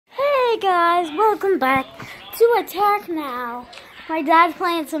guys, welcome back to Attack Now. My dad's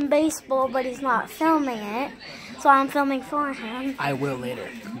playing some baseball, but he's not filming it, so I'm filming for him. I will later,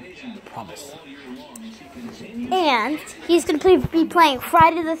 promise. And he's going to be playing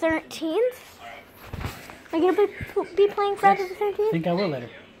Friday the 13th. Are you going to be playing Friday the 13th? I think I will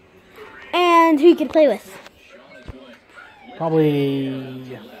later. And who you can play with?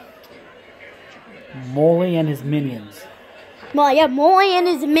 Probably Molly and his minions. Well, yeah, Molly and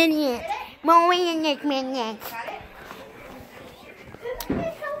his minions. Molly and his minions.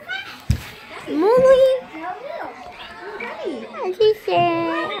 Molly. Are you here?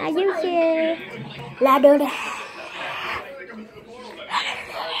 Are you here? La Dora.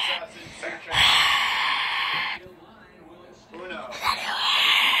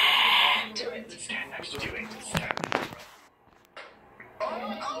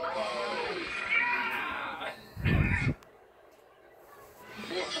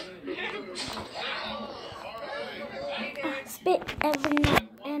 Spit every night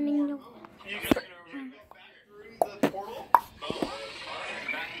and in your...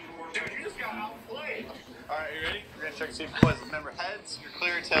 Alright, you ready? We're gonna check to see if boys remember heads, you're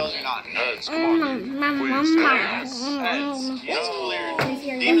clear, tails, you're not. Heads, come on. Please, heads. Yes, clear.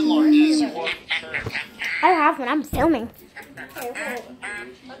 Demon Lord is your turn. I have one, I'm filming.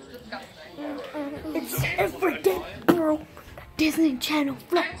 It's everyday girl. Disney Channel,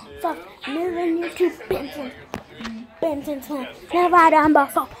 fuck, living YouTube, Benson, never done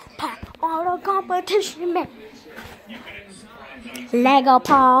before, pop, all the competition, man. Lego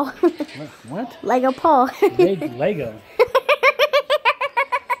Paul. What? Lego Paul. Lego.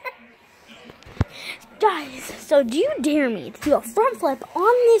 Guys, so do you dare me to do a front flip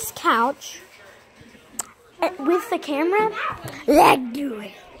on this couch with the camera? Let's do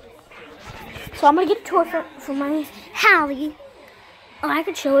it. So I'm gonna get a tour for my Hallie. Oh, I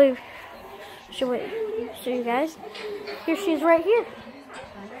could show you guys. Here she's right here.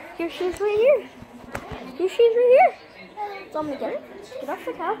 Here she's right here. Here she's right here. So I'm gonna get her. Get off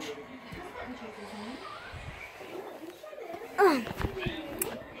the couch. I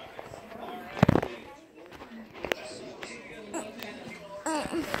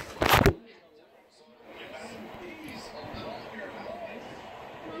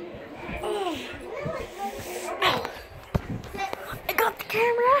got the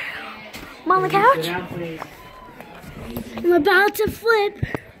camera. I'm on the couch. I'm about to flip.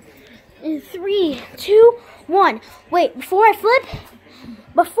 In 3, 2, 1. Wait, before I flip,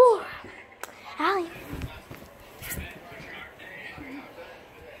 Allie.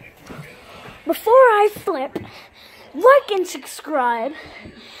 Before I flip, like and subscribe,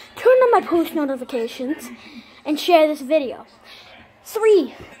 turn on my post notifications, and share this video.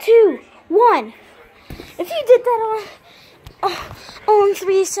 3, 2, 1. If you did that on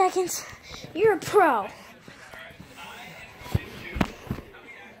 3 seconds, you're a pro.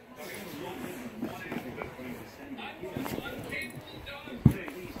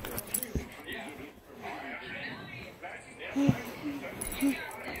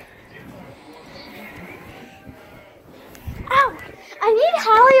 Ow! I need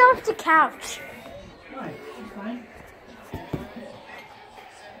Hallie off the couch. Fine, fine.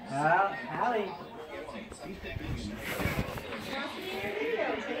 Hallie.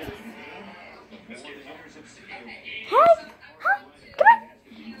 Hey! Huh? Come on! Come on!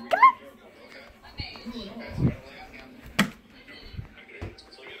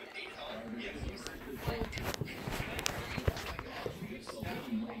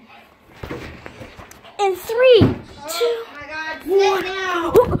 In 3, 2, 1.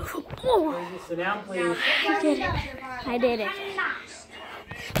 Sit down, please. I did it.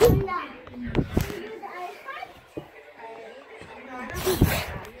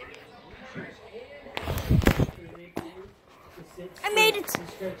 I made it.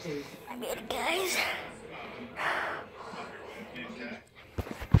 I made it, guys.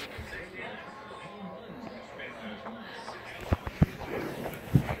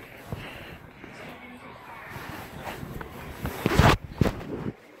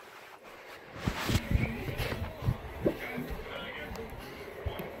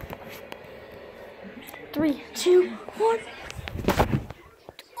 Three, 2, 1.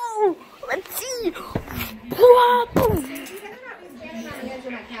 Oh, let's see.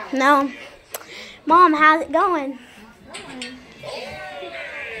 No. Mom, how's it going?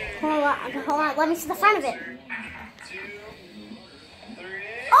 Hold on. Let me see the front of it.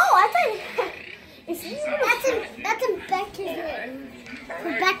 Oh, that's in Becca's.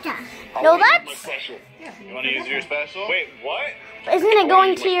 Rebecca. No, that's... You want to use your special? Wait, what? Isn't it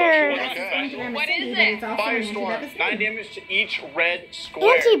going to your What is it? Firestorm. 9 damage to each red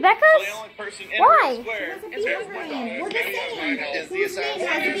square. Auntie So the Becca's? only person in Why? the square It's her We're just saying. is the Whose name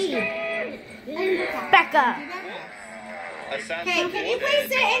has a B? Becca? assassin. Hey, can you please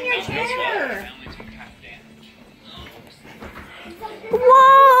sit in your chair?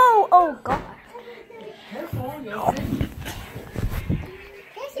 Whoa! Oh god.